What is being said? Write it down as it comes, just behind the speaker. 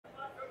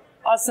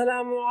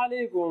Assalamu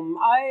alaikum.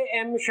 I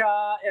am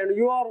Shah and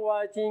you are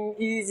watching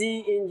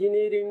Easy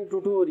Engineering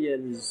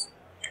Tutorials.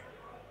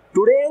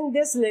 Today in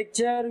this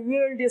lecture we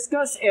will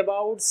discuss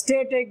about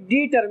static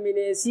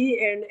determinacy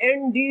and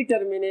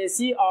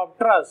indeterminacy of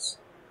truss.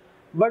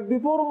 But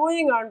before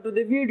moving on to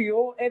the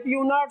video, if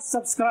you not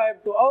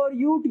subscribed to our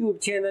YouTube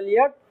channel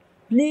yet,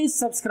 please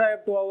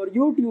subscribe to our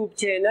YouTube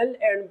channel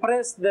and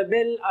press the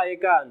bell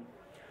icon.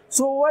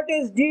 So what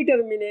is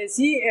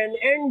determinacy and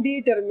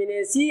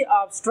indeterminacy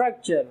of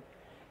structure?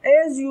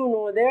 As you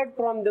know that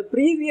from the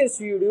previous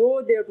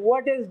video that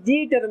what is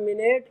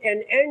determinate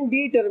and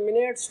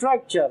indeterminate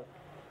structure.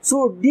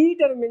 So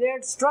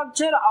determinate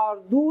structure are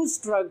those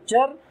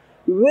structure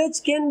which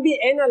can be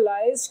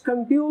analyzed,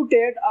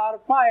 computed or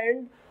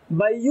found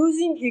by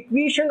using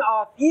equation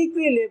of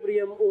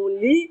equilibrium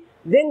only,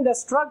 then the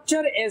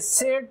structure is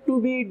said to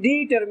be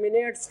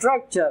determinate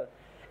structure.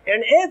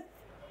 And if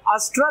a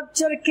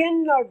structure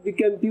cannot be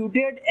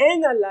computed,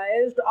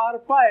 analyzed or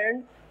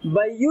found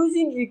by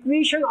using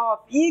equation of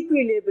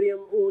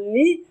equilibrium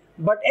only,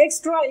 but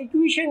extra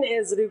equation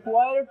is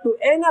required to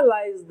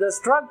analyze the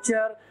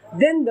structure,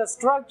 then the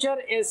structure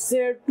is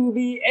said to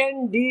be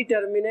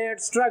indeterminate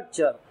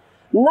structure.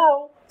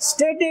 Now,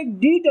 static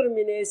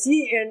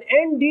determinacy and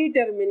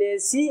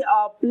indeterminacy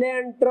of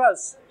plane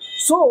truss.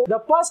 So, the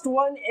first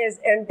one is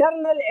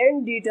internal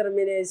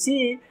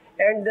indeterminacy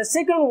and the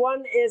second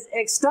one is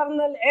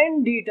external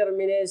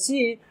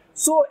indeterminacy.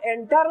 So,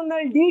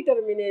 internal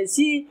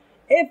determinacy,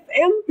 if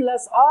m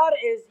plus r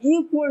is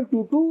equal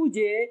to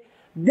 2j,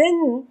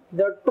 then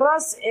the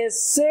truss is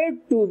said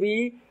to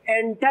be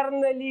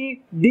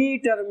internally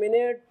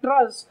determinate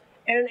truss,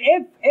 and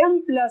if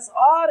m plus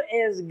r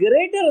is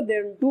greater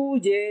than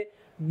 2j,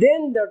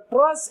 then the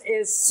truss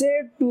is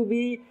said to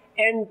be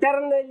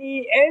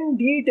internally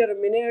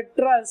indeterminate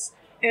truss,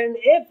 and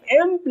if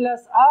m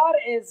plus r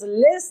is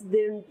less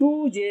than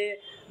 2j,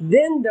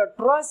 then the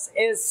truss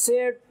is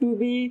said to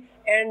be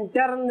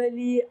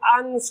internally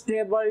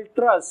unstable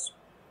truss.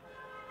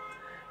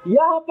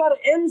 यहाँ पर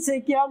m से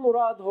क्या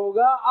मुराद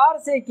होगा, r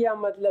से क्या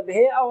मतलब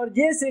है और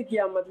j से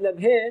क्या मतलब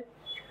है.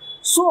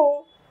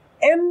 So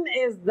m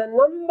is the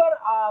number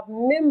of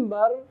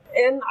member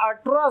in a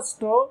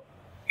trust.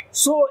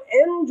 So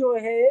m जो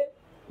है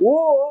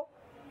वो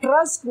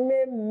ट्रस्ट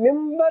में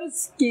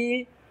मेंबर्स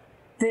की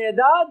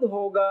तादाद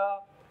होगा.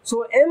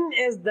 So m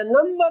is the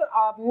number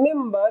of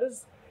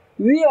members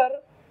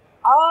where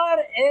r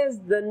is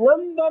the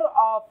number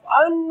of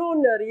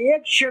unknown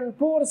reaction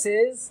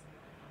forces.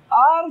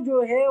 R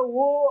जो है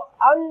वो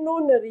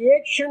unknown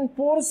reaction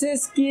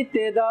forces की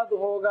तादाद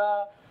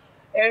होगा,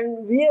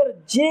 and where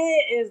J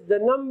is the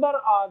number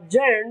of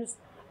giants,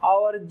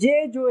 और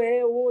J जो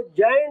है वो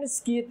giants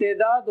की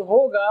तादाद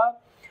होगा.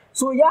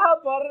 So यहाँ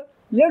पर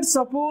let's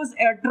suppose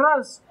a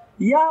truss,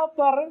 यहाँ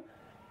पर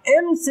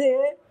M से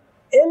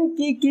M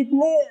की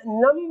कितने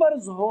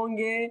numbers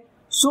होंगे.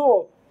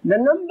 So the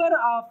number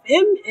of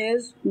M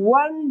is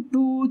 1,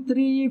 2,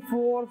 3,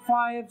 4,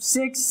 5,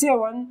 6,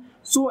 7.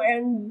 So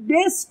in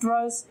this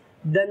truss,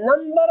 the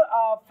number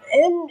of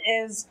M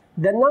is,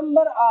 the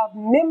number of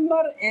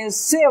member is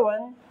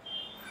 7,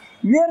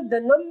 where the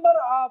number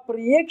of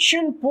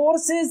reaction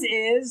forces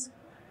is,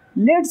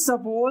 let's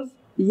suppose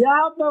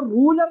यहाँ पर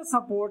ruler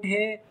support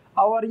है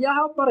और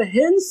यहाँ पर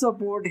hinge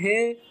support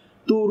है,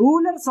 तो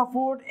ruler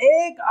support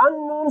एक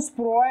unknowns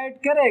provide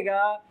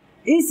करेगा.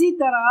 इसी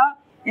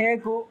तरह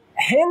एक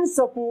hinge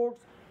support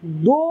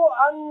दो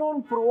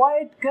unknown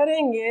provide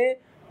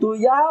करेंगे. तो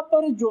यहाँ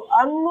पर जो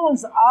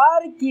अननोन्स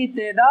R की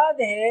तादाद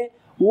है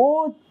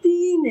वो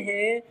 3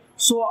 है.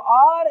 सो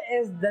R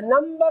is the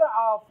number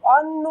of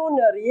unknown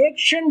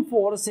reaction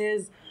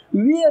forces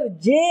where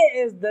J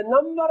is the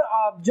number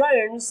of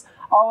giants,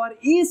 और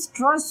इस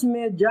ट्रस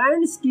में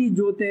giants की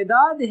जो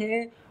तादाद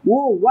है वो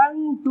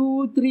 1,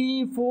 2,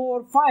 3,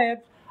 4, 5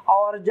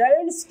 और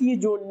giants की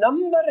जो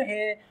नंबर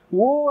है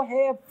वो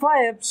है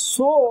 5.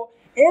 सो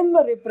M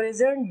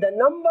represent the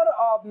number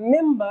of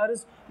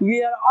members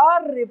where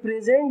R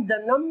represent the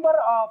number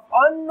of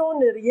unknown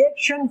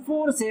reaction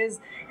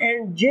forces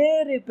and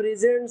J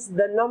represents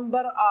the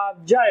number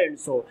of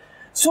giants.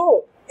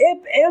 So if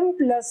M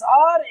plus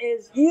R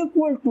is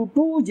equal to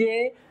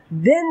 2J,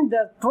 then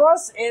the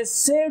truss is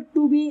said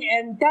to be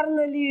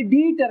internally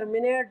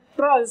determinate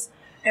truss,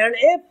 and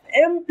if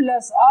M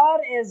plus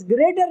R is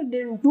greater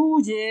than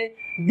 2J,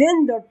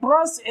 then the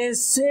truss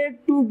is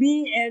said to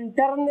be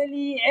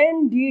internally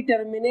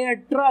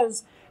indeterminate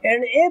truss,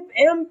 and if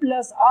M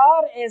plus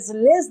R is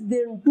less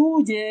than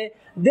 2J,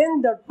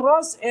 then the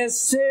truss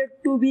is said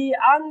to be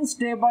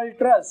unstable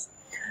truss.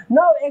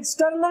 Now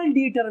external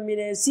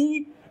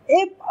determinacy,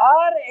 if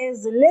R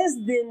is less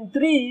than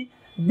 3,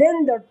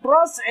 then the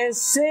truss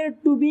is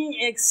said to be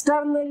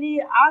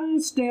externally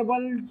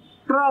unstable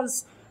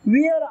truss,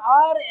 where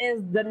R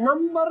is the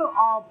number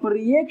of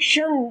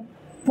reaction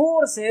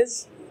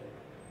forces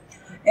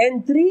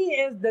and 3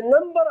 is the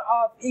number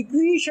of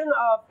equation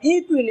of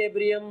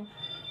equilibrium,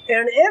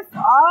 and if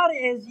R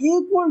is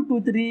equal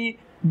to 3,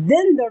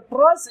 then the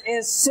truss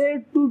is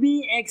said to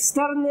be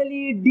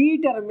externally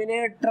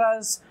determinate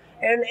truss,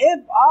 and if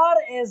R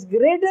is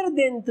greater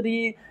than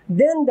 3,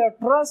 then the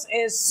truss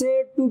is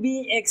said to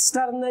be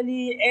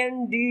externally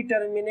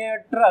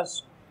indeterminate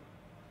truss.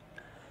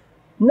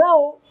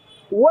 Now,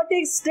 what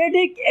is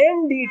static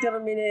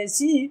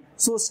indeterminacy?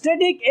 So,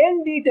 static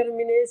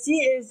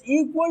indeterminacy is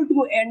equal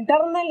to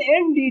internal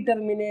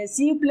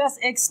indeterminacy plus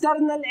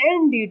external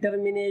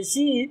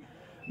indeterminacy,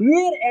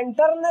 where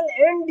internal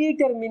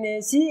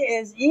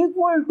indeterminacy is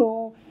equal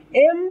to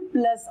m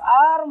plus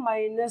r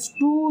minus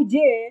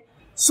 2j.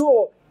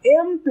 So,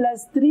 m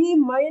plus 3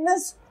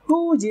 minus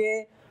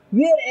 2j,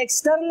 where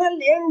external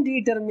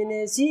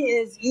indeterminacy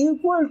is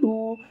equal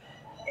to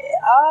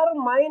r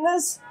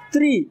minus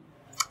 3.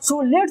 So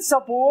let's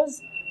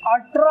suppose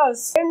a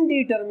truss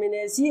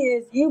indeterminacy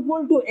is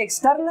equal to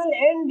external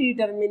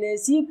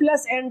indeterminacy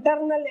plus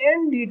internal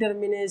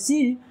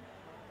indeterminacy.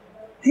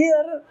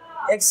 Here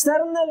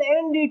external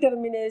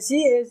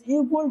indeterminacy is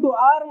equal to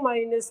r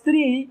minus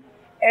 3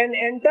 and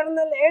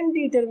internal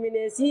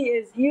indeterminacy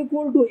is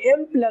equal to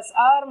m plus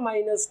r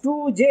minus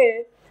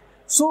 2j.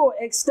 So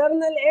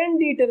external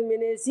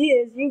indeterminacy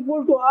is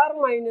equal to r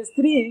minus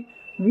 3,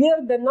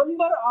 where the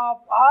number of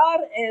r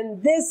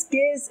in this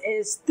case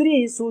is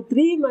 3. So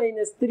 3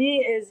 minus 3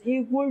 is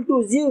equal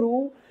to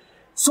 0.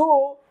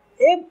 So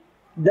if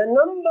the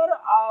number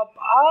of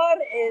r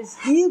is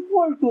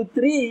equal to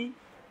 3,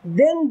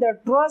 then the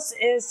truss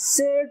is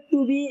said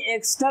to be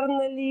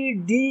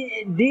externally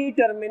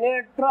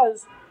determinate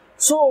truss.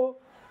 So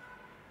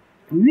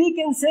we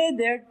can say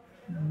that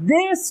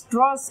this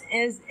truss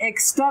is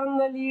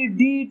externally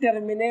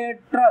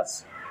determinate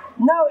truss.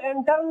 Now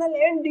internal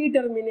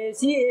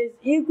indeterminacy is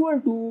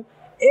equal to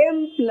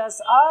m plus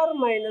r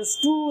minus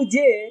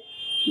 2j,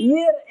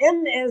 where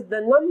m is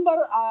the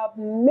number of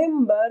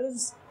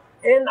members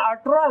in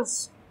a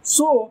truss.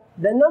 So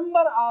the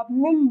number of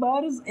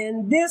members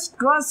in this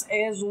truss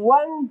is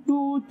 1,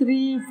 2,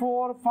 3,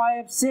 4,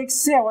 5, 6,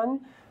 7.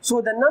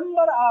 So the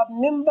number of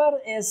member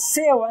is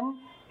 7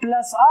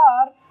 plus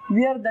r,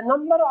 where the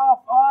number of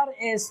r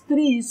is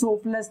 3. So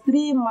plus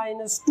 3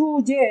 minus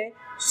 2j.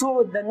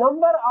 So the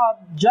number of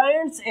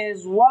joints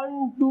is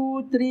 1,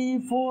 2,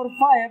 3, 4,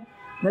 5.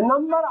 The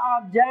number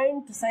of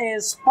joints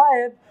is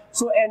 5.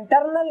 So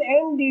internal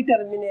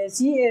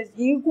indeterminacy is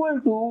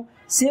equal to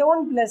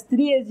 7 plus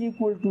 3 is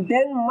equal to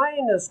 10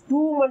 minus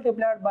 2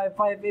 multiplied by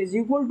 5 is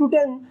equal to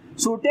 10.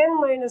 So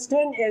 10 minus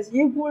 10 is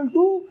equal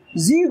to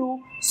 0.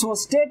 So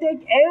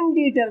static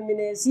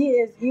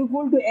indeterminacy is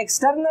equal to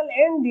external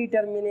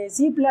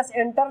indeterminacy plus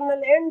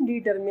internal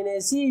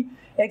indeterminacy.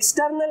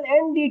 External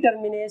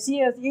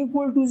indeterminacy is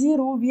equal to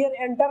 0, where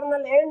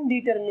internal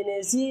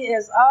indeterminacy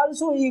is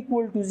also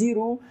equal to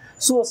 0.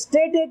 So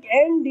static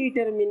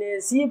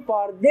indeterminacy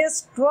for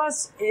this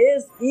truss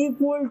is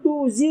equal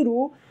to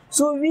 0.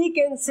 So we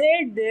can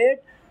say that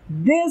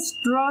this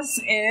truss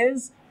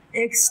is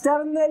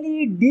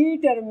externally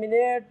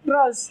determinate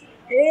truss,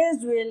 as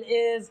well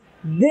as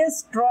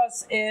this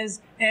truss is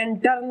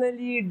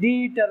internally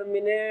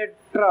determinate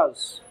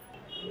truss.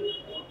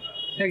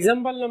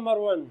 Example number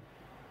 1.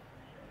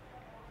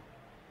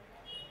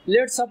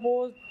 Let's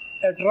suppose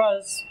a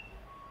truss.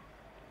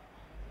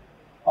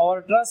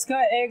 और truss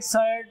का एक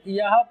side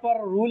यहाँ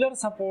पर ruler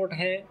support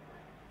है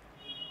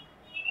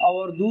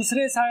और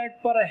दूसरे side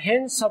पर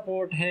hinge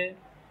support है,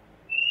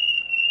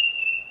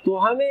 तो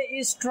हमें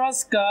इस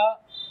ट्रस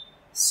का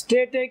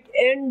स्टैटिक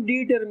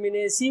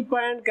इनडिटरमिनेसी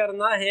फाइंड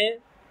करना है।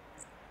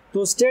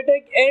 तो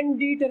स्टैटिक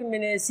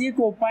इनडिटरमिनेसी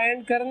को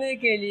फाइंड करने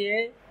के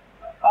लिए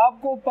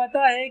आपको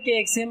पता है कि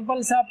एक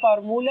सिंपल सा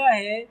फार्मूला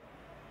है,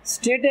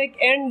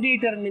 static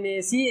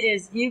इनडिटरमिनेसी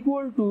is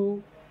equal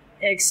to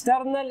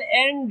external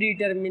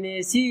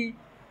इनडिटरमिनेसी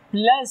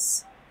plus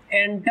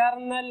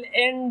internal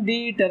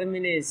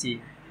इनडिटरमिनेसी,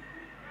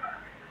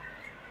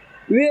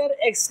 where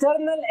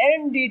external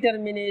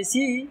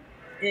indeterminacy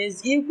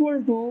is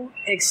equal to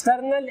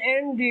external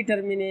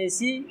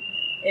indeterminacy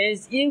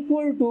is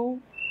equal to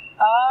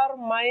r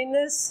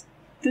minus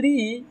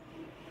 3.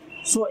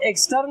 So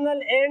external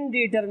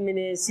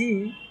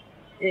indeterminacy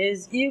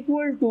is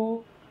equal to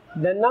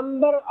the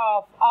number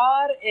of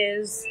r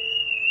is,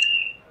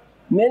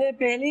 मैंने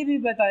पहले भी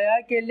बताया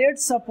कि let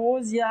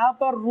suppose यहाँ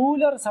पर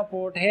ruler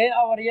support है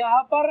और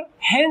यहाँ पर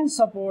हिंज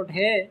सपोर्ट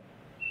है।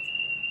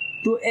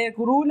 तो एक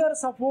रूलर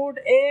सपोर्ट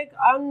एक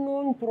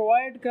अननोन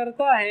प्रोवाइड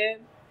करता है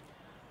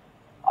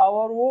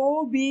और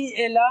वो भी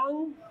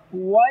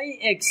अलोंग वाई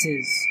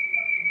एक्सिस।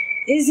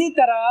 इसी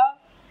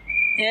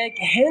तरह एक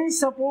हिंज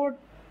सपोर्ट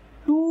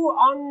 2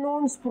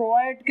 अननोन्स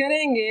प्रोवाइड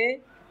करेंगे,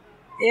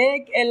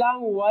 एक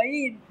अलोंग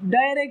वाई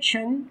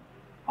डायरेक्शन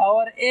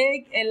और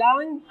एक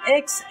along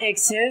x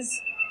axis.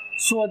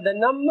 So the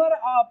number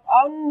of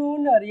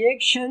unknown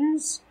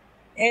reactions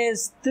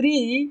is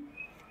 3.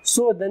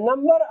 So the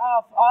number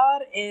of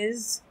R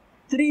is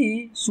 3.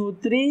 So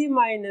 3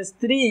 minus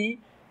 3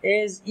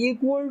 is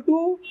equal to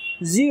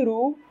 0.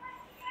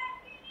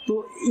 तो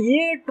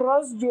ये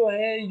truss जो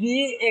है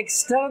ये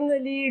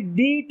एक्सटर्नली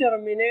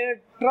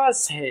डिटर्मिनेट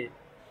ट्रस है।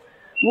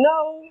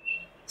 Now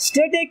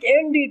static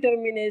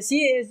indeterminacy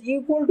is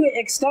equal to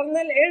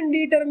external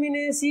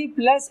indeterminacy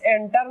plus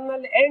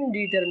internal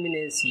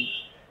indeterminacy,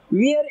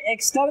 where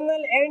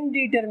external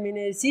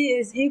indeterminacy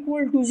is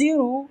equal to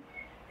 0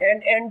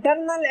 and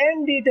internal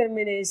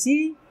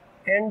indeterminacy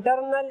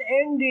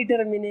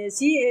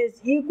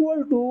is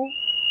equal to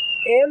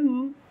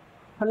m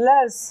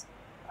plus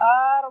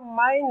r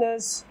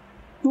minus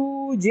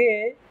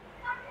 2j.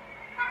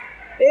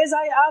 As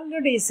I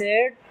already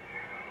said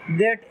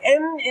that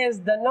m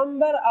is the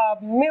number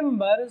of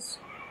members,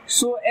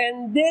 so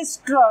in this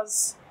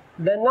truss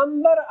the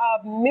number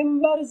of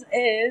members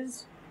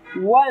is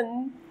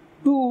 1,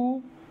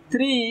 2,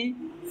 3,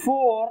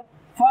 4,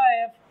 5,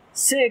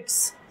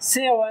 6,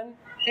 7,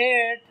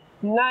 8,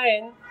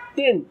 9,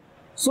 10.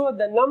 So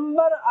the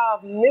number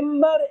of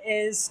member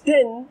is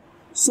 10.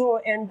 So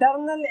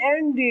internal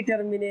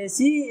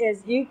indeterminacy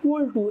is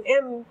equal to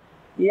m,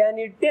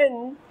 yani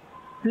 10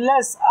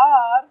 plus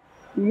r,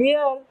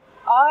 where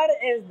r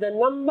is the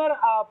number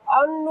of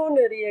unknown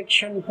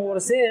reaction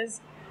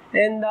forces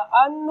and the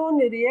unknown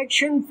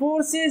reaction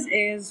forces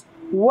is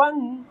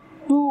 1,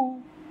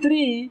 2,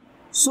 3.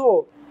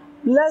 So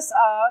plus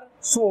r,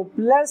 so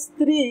plus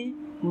 3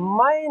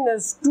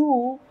 minus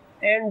 2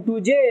 and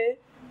 2j,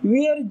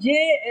 where j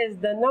is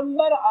the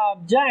number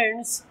of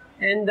giants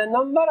and the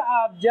number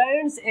of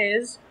giants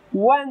is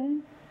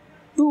 1,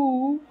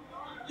 2,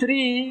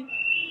 3,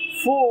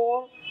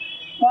 4,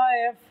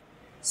 5,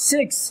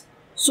 6.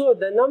 So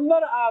the number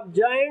of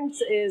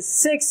giants is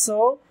 6,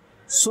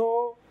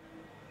 so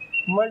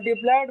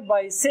multiplied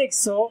by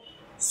 6.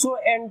 So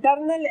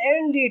internal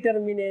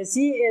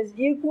indeterminacy is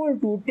equal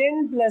to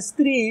 10 plus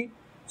 3.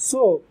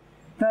 So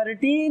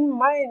 13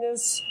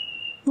 minus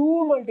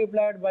 2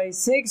 multiplied by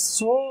 6,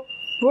 so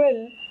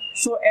 12.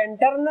 So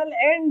internal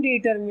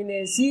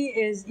indeterminacy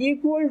is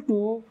equal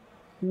to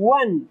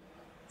 1.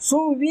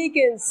 So we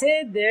can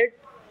say that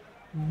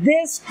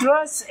this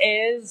truss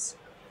is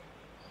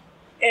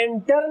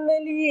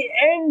internally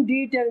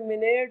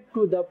indeterminate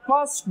to the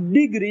first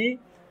degree.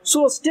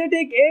 So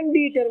static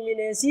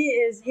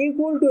indeterminacy is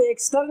equal to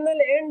external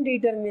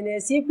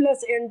indeterminacy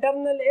plus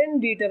internal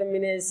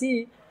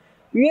indeterminacy,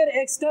 where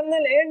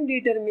external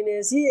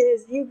indeterminacy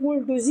is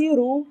equal to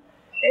 0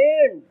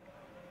 and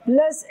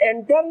plus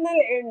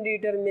internal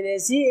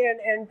indeterminacy, and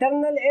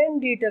internal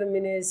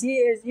indeterminacy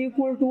is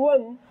equal to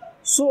 1.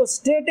 So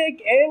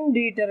static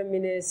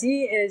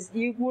indeterminacy is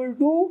equal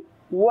to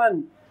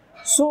 1.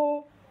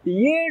 So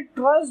ये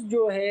truss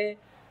जो है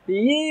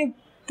ये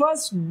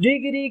first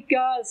degree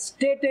का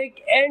static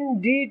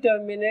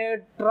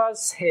indeterminate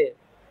truss है.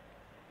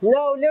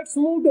 Now let's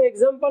move two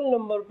example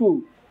number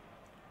 2.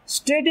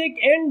 Static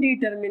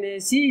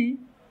इनडिटरमिनेसी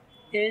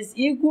is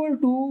equal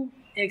to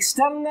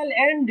external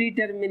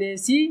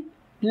indeterminacy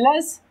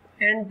plus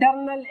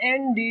internal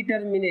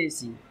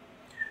indeterminacy,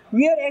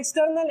 where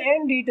external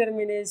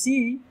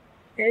indeterminacy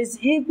is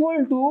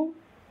equal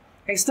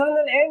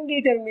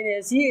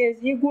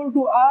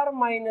to r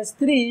minus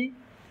 3.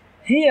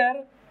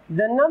 Here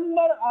the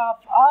number of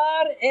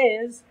r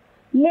is,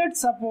 let's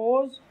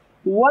suppose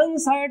one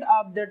side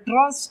of the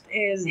truss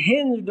is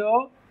hinged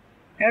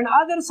and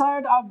other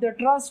side of the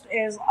truss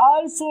is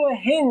also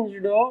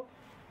hinged.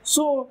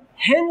 So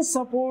hinge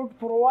support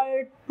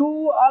provide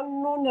two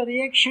unknown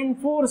reaction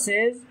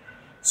forces.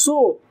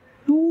 So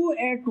two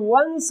at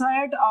one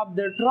side of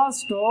the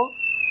truss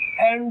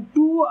and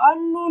two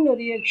unknown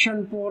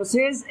reaction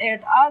forces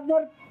at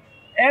other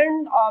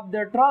end of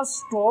the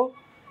truss.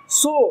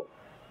 So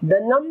the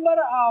number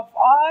of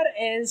r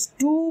is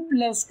 2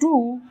 plus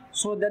 2.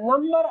 So the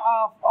number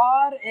of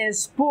r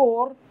is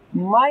 4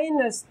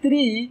 minus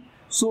 3.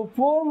 So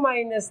 4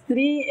 minus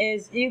 3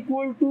 is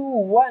equal to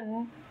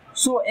 1.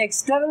 So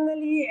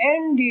externally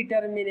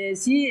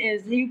indeterminacy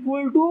is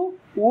equal to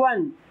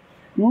 1.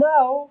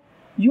 Now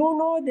you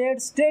know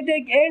that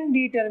static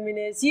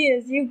indeterminacy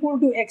is equal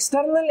to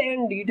external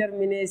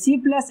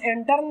indeterminacy plus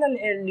internal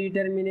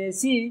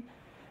indeterminacy.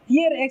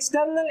 Here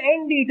external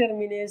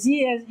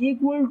indeterminacy is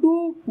equal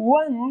to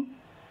 1.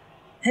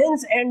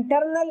 Hence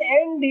internal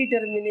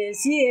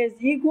indeterminacy is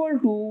equal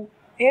to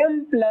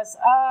m plus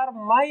r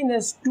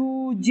minus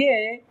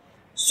 2j.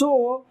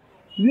 So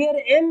where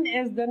m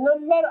is the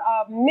number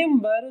of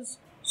members,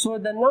 so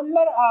the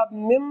number of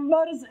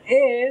members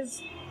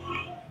is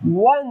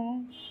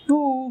 1,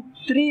 2,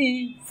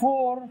 3,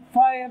 4,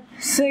 5,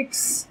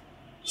 6,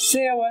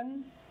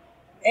 7,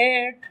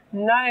 8,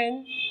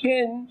 9,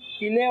 10,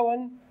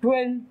 11,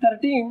 12,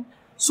 13.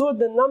 So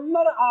the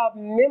number of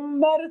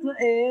members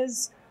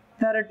is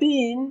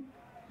 13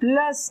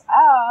 plus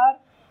r,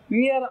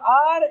 where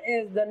r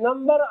is the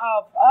number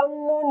of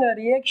unknown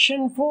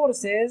reaction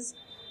forces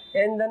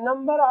and the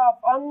number of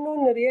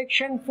unknown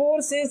reaction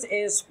forces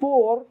is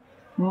 4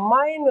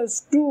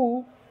 minus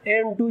 2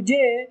 and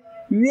 2j,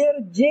 where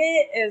j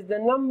is the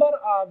number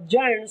of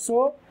giants.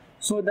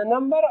 So the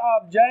number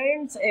of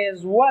giants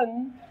is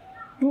 1,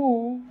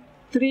 2,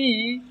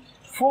 3,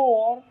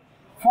 4,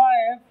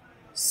 5,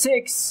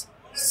 6,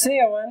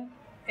 7,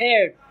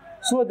 8.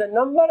 So the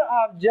number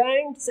of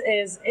giants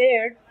is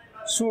 8.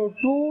 So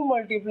 2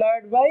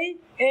 multiplied by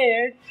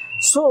 8.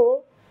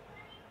 So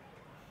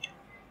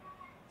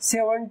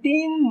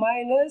 17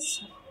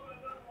 minus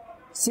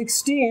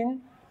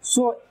 16.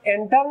 So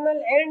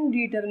internal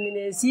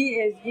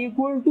indeterminacy is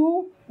equal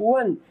to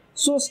 1.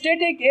 So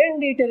static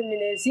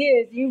indeterminacy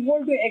is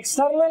equal to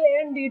external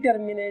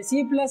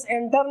indeterminacy plus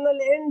internal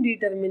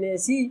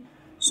indeterminacy.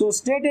 So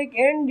static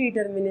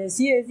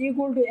indeterminacy is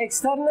equal to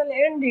external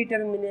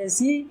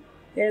indeterminacy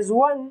is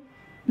 1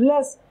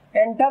 plus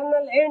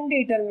internal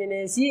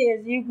indeterminacy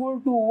is equal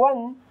to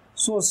 1.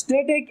 So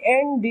static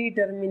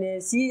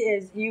indeterminacy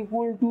is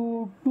equal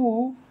to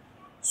 2.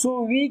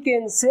 So we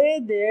can say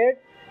that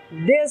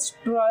this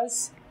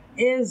truss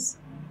is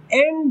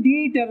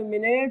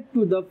indeterminate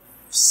to the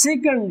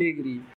second degree.